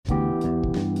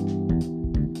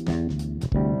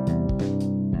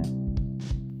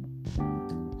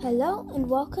Hello and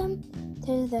welcome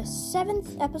to the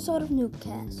 7th episode of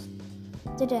Noobcast.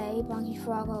 Today, Bonky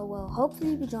Froggo will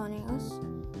hopefully be joining us,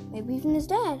 maybe even his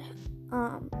dad.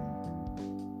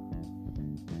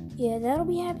 That'll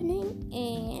be happening,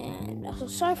 and also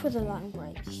sorry for the long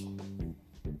break.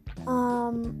 I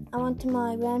went to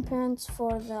my grandparents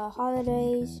for the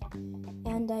holidays,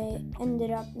 and I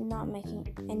ended up not making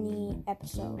any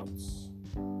episodes.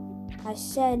 I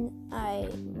said I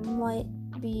might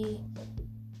be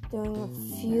doing a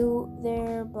few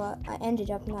there, but I ended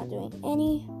up not doing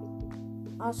any.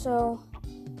 Also,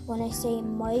 when I say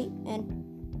might and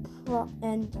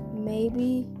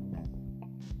maybe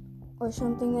or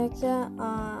something like that,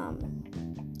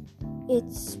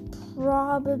 it's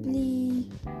probably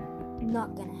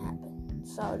not gonna happen.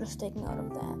 So just take note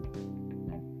of that.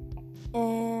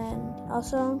 And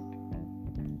also,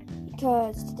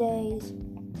 because today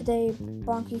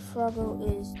Bonky Froggo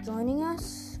is joining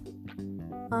us,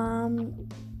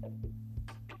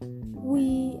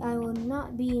 I will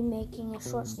not be making a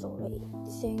short story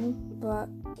thing, but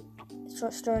a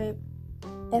short story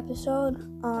episode.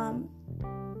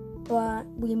 But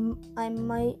I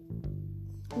might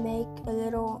make a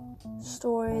little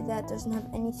story that doesn't have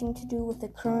anything to do with the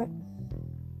current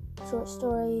short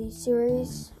story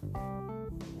series.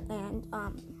 And I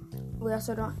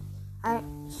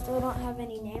still don't have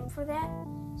any name for that.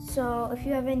 So if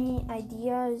you have any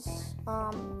ideas,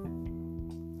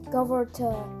 go over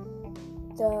to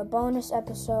the bonus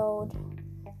episode,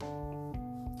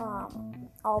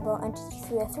 all about Entity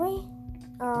 303.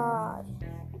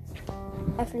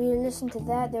 After you listen to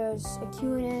that, there's a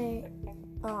Q&A.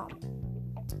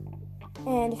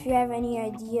 And if you have any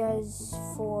ideas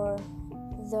for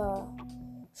the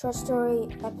short story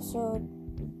episode,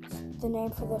 the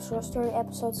name for the short story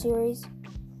episode series,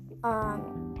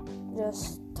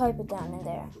 just type it down in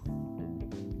there.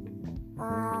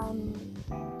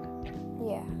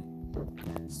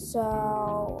 So,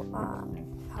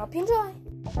 hope you enjoy.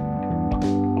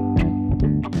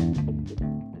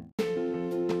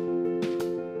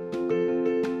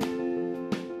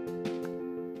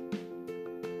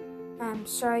 I'm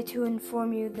sorry to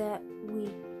inform you that we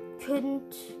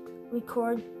couldn't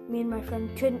record, me and my friend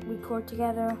couldn't record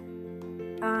together.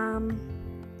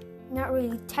 Not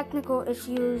really technical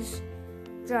issues,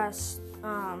 just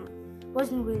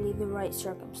wasn't really the right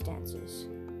circumstances.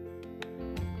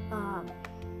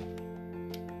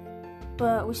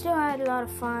 But we still had a lot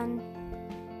of fun.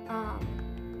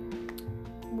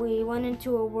 We went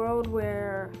into a world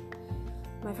where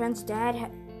my friend's dad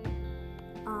had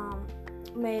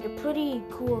made a pretty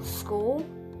cool skull,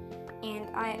 and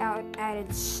I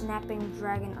added snapping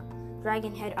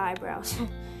dragon head eyebrows.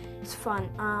 It's fun.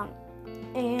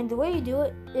 And the way you do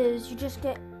it is you just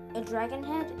get a dragon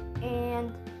head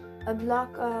and a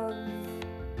block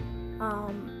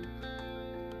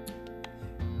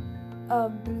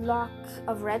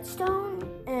of redstone,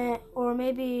 or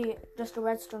maybe just a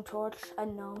redstone torch, I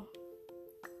don't know,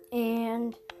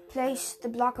 and place the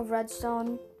block of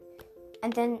redstone,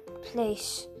 and then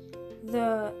place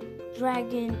the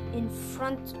dragon in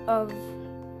front of,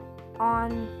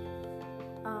 on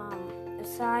the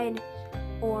side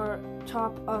or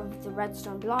top of the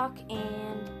redstone block,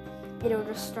 and it'll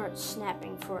just start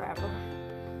snapping forever.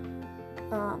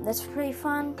 That's pretty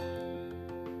fun.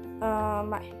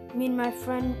 Me and my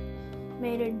friend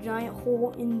made a giant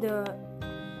hole in the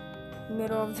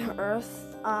middle of the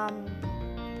earth. I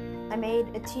made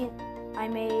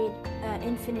an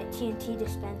infinite TNT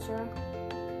dispenser,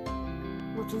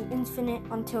 which is infinite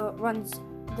until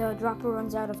the dropper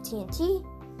runs out of TNT,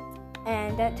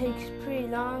 and that takes pretty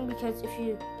long because if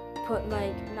you put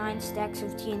like 9 stacks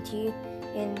of TNT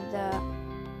in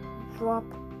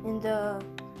the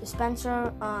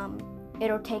dispenser,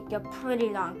 it'll take a pretty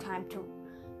long time to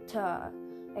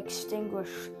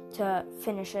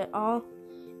finish it all.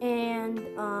 And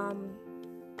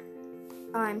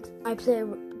I play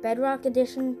Bedrock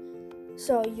Edition,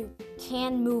 so you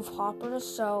can move hoppers,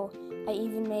 so I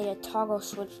even made a toggle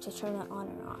switch to turn it on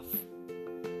and off.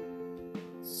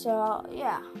 So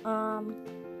yeah,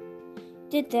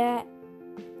 did that.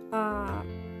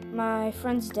 My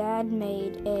friend's dad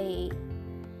made a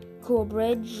cool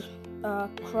bridge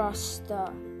across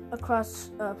a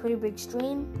pretty big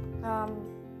stream.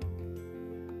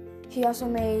 He also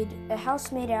made a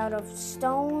house made out of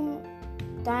stone,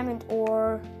 diamond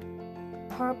ore,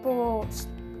 purple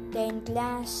stained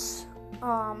glass,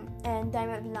 and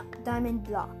diamond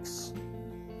blocks.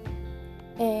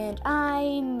 And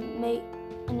I'm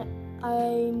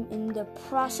in the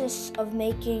process of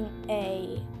making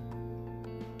a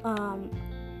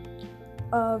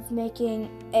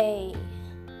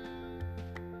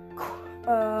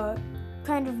a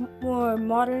kind of more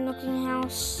modern looking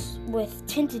house with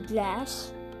tinted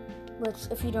glass, which,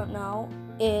 if you don't know,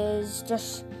 is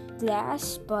just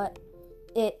glass, but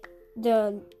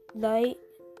the light,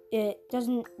 it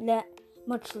doesn't let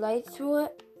much light through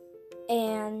it,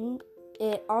 and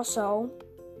it also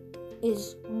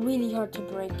is really hard to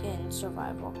break in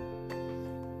survival.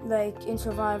 Like in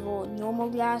survival, normal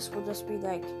glass will just be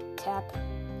like tap,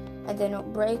 and then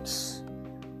it breaks,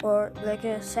 or like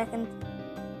less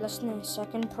than a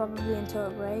second probably until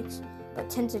it breaks. But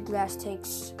tinted glass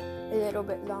takes a little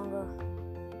bit longer.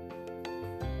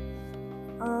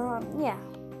 Yeah.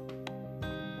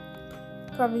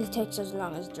 Probably takes as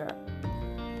long as dirt.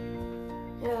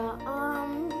 Yeah,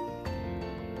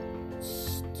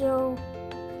 still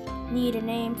need a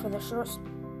name for the short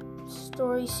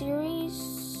story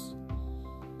series.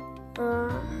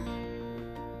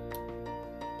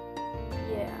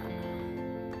 Yeah.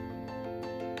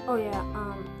 Oh yeah,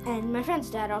 and my friend's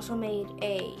dad also made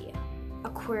a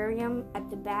aquarium at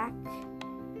the back,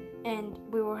 and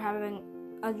we were having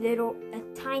a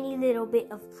tiny little bit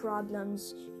of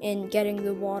problems in getting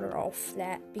the water all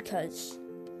flat because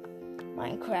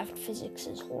Minecraft physics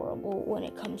is horrible when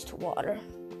it comes to water.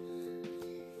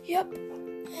 Yep.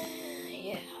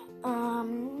 Yeah.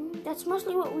 That's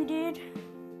mostly what we did.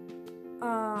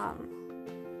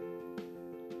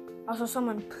 Also,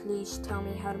 someone please tell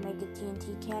me how to make a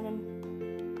TNT cannon.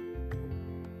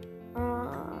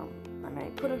 I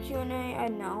might put a Q&A. I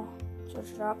don't know.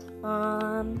 Search it up.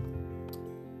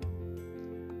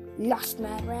 Lost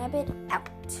Mad Rabbit out.